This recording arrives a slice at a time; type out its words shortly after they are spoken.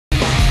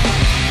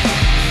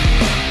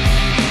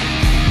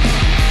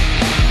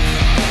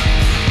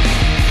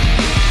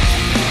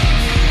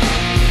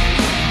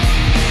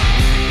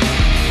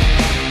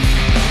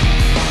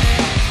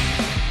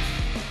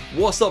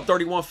What's up,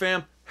 31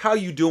 fam? How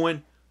you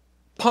doing?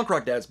 Punk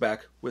Rock Dad's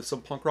back with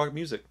some punk rock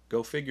music.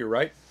 Go figure,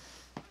 right?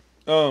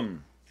 I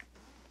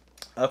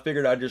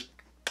figured I'd just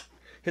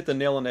hit the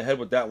nail on the head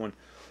with that one.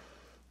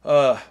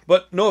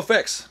 But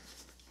NOFX.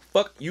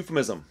 Fuck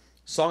Euphemism.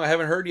 Song I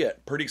haven't heard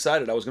yet. Pretty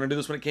excited. I was going to do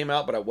this when it came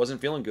out, but I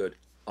wasn't feeling good.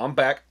 I'm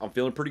back. I'm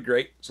feeling pretty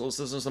great. So let's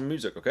listen to some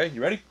music, okay?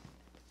 You ready?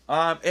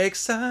 I'm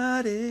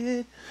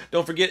excited.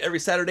 Don't forget, every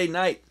Saturday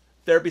night,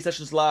 therapy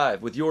sessions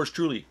live with yours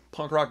truly,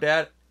 Punk Rock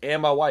Dad, and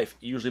my wife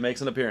usually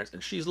makes an appearance,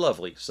 and she's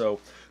lovely.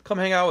 So come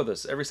hang out with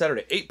us every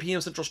Saturday, 8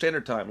 p.m. Central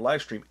Standard Time,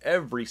 live stream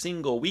every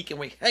single week, and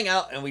we hang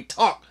out and we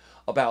talk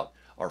about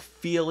our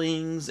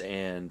feelings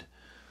and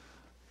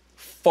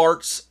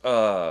farts,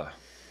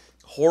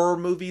 horror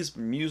movies,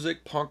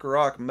 music, punk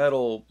rock,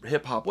 metal,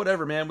 hip hop,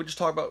 whatever, man. We just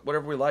talk about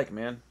whatever we like,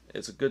 man.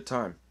 It's a good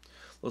time.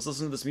 Let's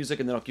listen to this music,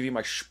 and then I'll give you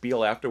my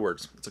spiel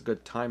afterwards. It's a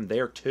good time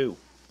there, too.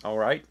 All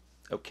right?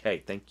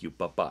 Okay, thank you.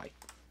 Bye-bye.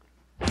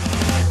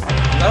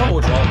 I don't know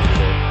what's wrong with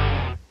you.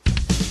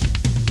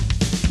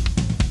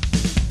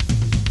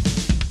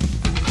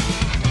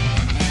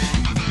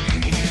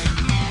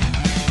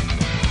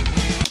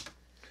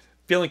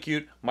 Feeling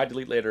cute. Might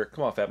delete later.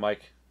 Come on, Fat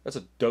Mike. That's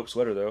a dope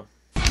sweater, though.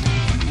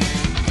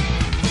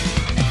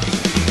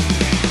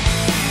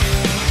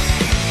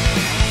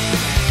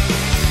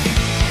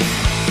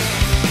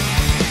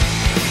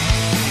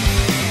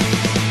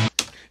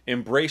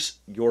 Embrace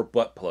your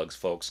butt plugs,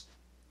 folks.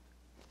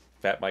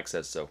 Fat Mike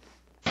says so.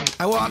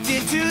 I walked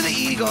into the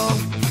Eagle,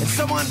 and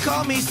someone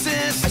called me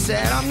sis. I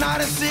said, I'm not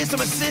a sis, I'm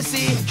a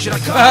sissy. Should I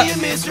call you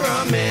Mr.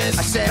 or Miss?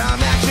 I said, I'm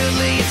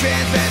actually a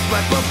transvest,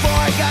 but before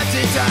I got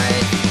to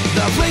tight,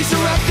 the place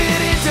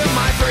erupted into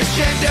my first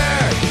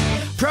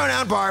gender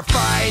pronoun bar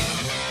fight.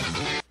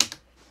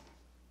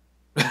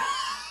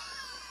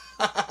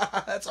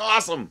 That's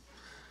awesome.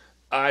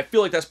 I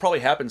feel like that's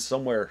probably happened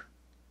somewhere.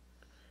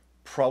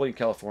 Probably in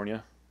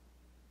California.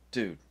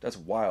 Dude, that's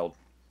wild.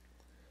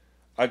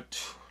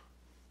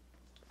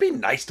 Be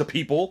nice to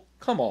people.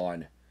 Come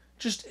on.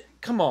 Just,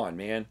 come on,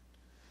 man.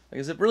 Like,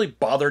 is it really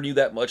bothering you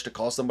that much to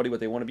call somebody what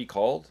they want to be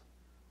called?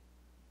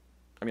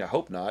 I mean, I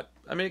hope not.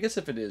 I mean, I guess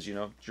if it is, you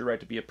know, it's your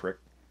right to be a prick.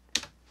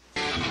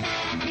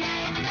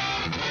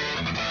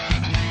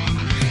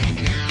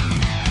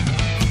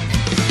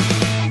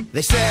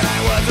 They said I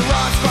was a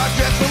rock star,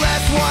 dressed for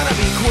less, wanna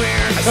be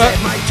queer. I said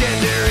my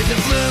gender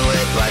isn't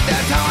fluid, but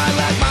that's how I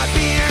like my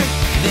beer.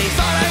 They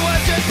thought I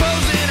was just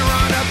posing or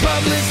on a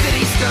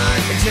publicity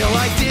stunt until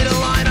I did a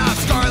line off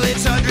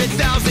Scarlett's $100,000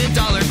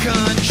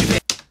 cunt.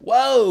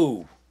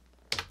 Whoa!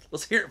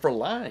 Let's hear it for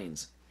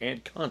lines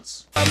and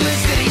cunts.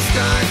 Publicity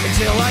stunt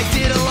until I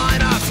did a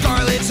line off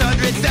Scarlett's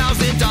 $100,000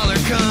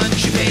 cunt.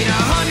 She paid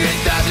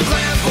 100,000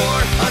 clams for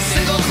a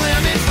single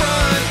clam in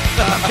front.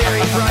 A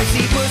very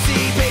pricey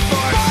pussy paid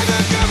for by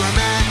the government.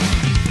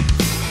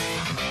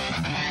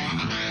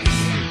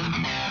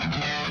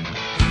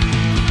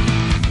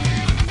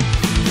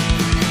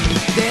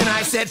 Then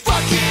I said,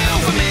 fuck you,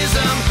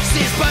 euphemism.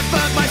 Sis but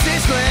fuck my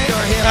sis clan.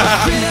 You're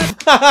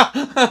hypocrite.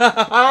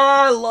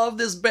 I love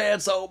this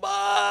band so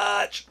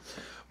much.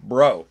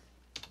 Bro.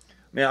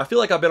 Man, I feel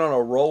like I've been on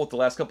a roll with the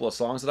last couple of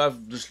songs that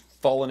I've just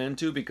fallen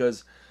into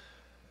because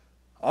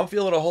I'm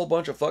feeling a whole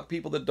bunch of fuck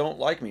people that don't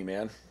like me,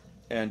 man.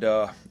 And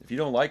if you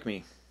don't like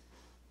me,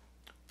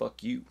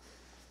 fuck you.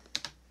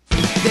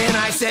 Then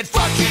I said,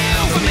 fuck you,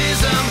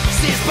 euphemism.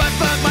 Sis but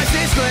fuck my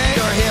sis clan.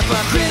 You're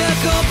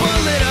hypocritical,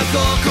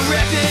 political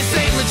correctness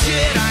ain't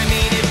legit. I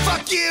mean it,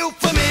 fuck you,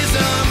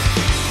 euphemism.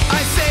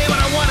 I say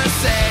what I wanna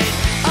say.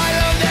 I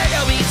love that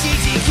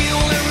LGBTQ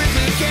will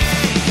include K.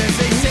 Cause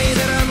they say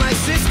that unlike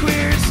cis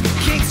queers,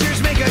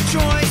 kinksters make a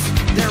choice.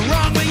 They're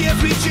wrong, but yet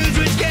we choose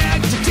which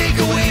gag to take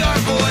away our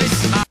voice.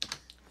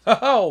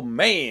 Oh,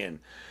 man.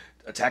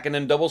 Attacking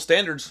them double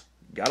standards.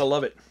 Gotta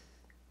love it.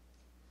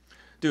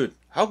 Dude,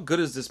 how good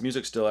is this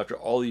music still after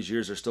all these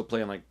years? They're still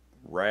playing, like,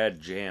 rad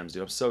jams,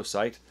 dude. I'm so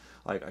psyched.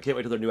 Like, I can't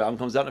wait till their new album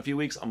comes out in a few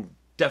weeks. I'm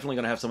definitely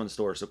gonna have some in the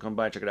store, so come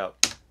by and check it out.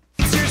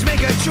 Kinksters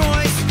make a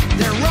choice.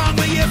 They're wrong,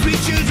 but yet we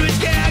choose which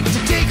gag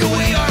to take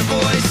away our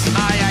voice.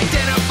 I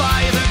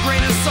identify as a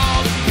grain of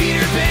salt,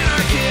 Peter Pan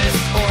anarchist,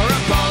 or a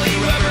poly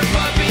rubber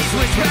puppy,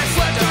 switchback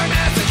slept our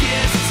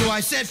masochist. So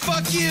I said,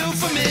 fuck you,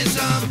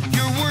 euphemism.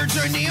 Your words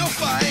are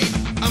neophyte.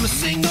 I'm a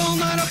single,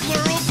 not a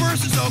plural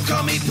person, so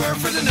call me per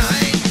for the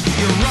night.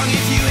 You're wrong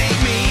if you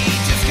hate me,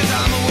 just cause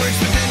I'm a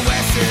wordsmith and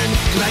Western.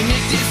 Cause I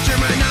nicked this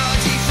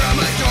terminology from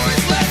a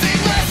Doris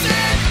Lessing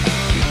lesson.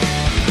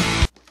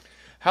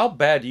 How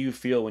bad do you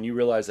feel when you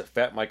realize that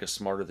Fat Mike is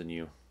smarter than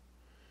you?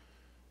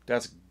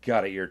 That's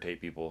gotta irritate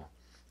people.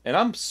 And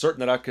I'm certain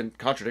that I can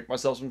contradict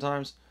myself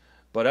sometimes,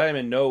 but I am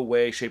in no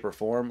way, shape, or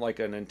form like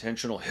an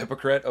intentional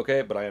hypocrite,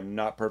 okay? But I am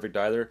not perfect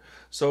either.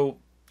 So,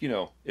 you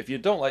know, if you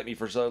don't like me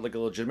for like a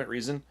legitimate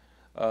reason,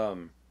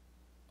 I'm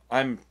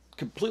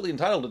completely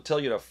entitled to tell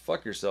you to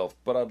fuck yourself,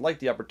 but I'd like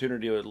the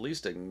opportunity to at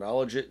least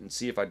acknowledge it and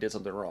see if I did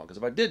something wrong. Because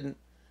if I didn't,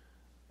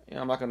 you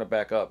know, I'm not going to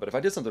back up. But if I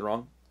did something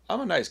wrong,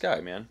 I'm a nice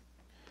guy, man.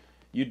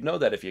 You'd know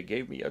that if you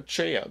gave me a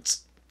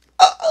chance.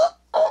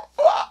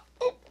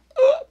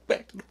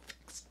 Back to the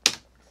fix.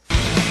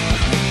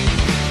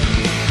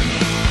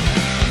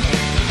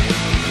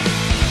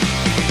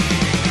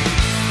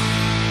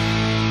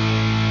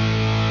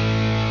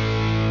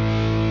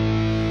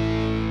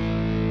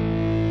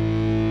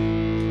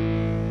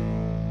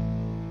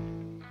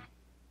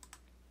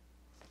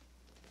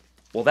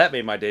 Well, that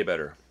made my day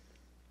better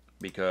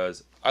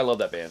because I love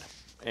that band.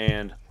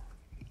 And,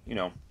 you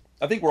know,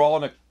 I think we're all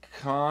in a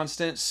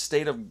constant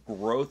state of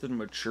growth and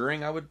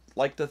maturing, I would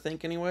like to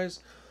think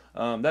anyways.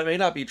 That may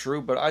not be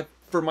true, but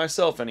for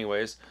myself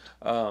anyways,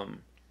 I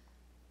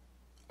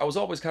was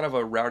always kind of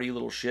a rowdy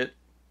little shit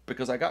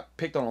because I got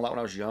picked on a lot when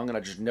I was young and I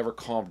just never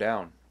calmed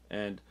down.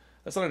 And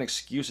that's not an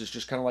excuse, it's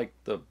just kind of like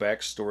the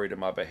backstory to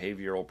my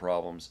behavioral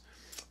problems.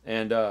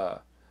 And,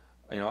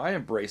 you know, I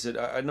embrace it.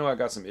 I know I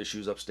got some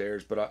issues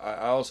upstairs, but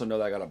I also know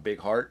that I got a big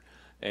heart,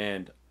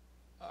 and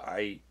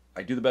I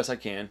do the best I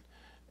can,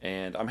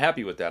 and I'm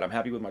happy with that. I'm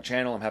happy with my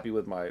channel. I'm happy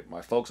with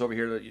my folks over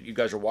here that you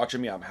guys are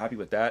watching me. I'm happy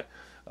with that,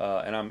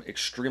 and I'm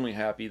extremely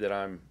happy that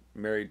I'm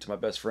married to my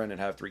best friend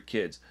and have 3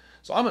 kids.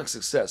 So I'm a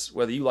success,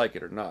 whether you like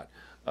it or not,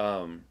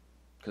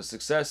 because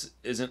success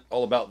isn't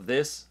all about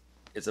this.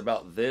 It's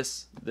about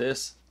this,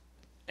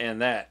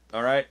 and that.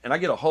 All right, and I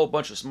get a whole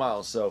bunch of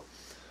smiles. So.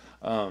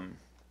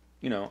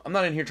 You know, I'm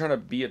not in here trying to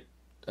be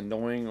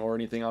annoying or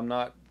anything. I'm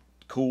not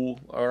cool,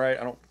 all right?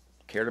 I don't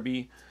care to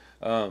be.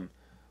 But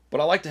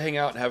I like to hang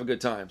out and have a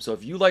good time. So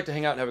if you like to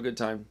hang out and have a good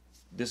time,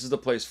 this is the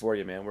place for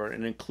you, man. We're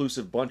an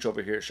inclusive bunch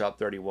over here at Shop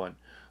 31,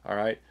 all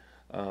right?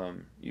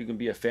 You can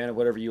be a fan of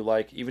whatever you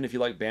like. Even if you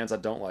like bands I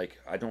don't like,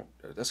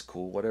 that's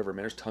cool, whatever,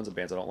 man. There's tons of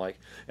bands I don't like.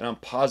 And I'm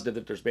positive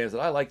that there's bands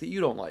that I like that you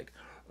don't like.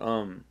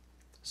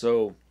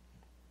 So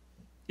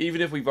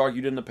even if we've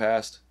argued in the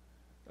past,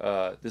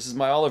 this is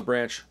my olive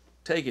branch.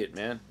 Take it,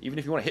 man. Even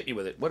if you want to hit me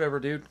with it. Whatever,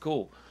 dude.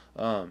 Cool.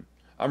 I'm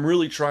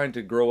really trying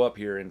to grow up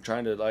here and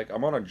trying to,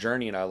 I'm on a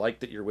journey and I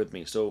like that you're with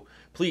me. So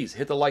please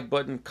hit the like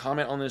button,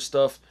 comment on this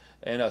stuff,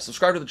 and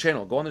subscribe to the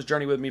channel. Go on this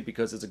journey with me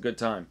because it's a good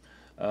time.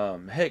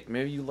 Heck,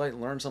 maybe you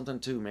learn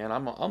something too, man.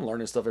 I'm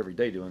learning stuff every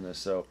day doing this.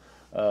 So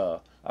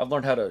I've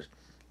learned how to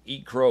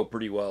eat crow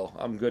pretty well.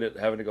 I'm good at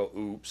having to go,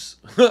 oops.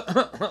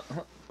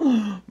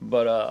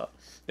 But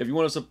if you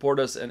want to support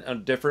us in a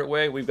different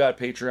way, we've got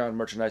Patreon,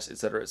 merchandise,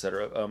 etc.,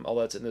 etc. All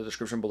that's in the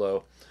description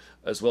below,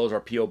 as well as our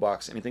P.O.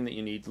 box. Anything that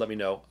you need, let me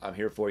know. I'm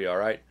here for you, all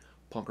right?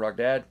 Punk Rock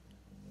Dad,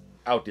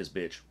 out this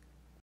bitch.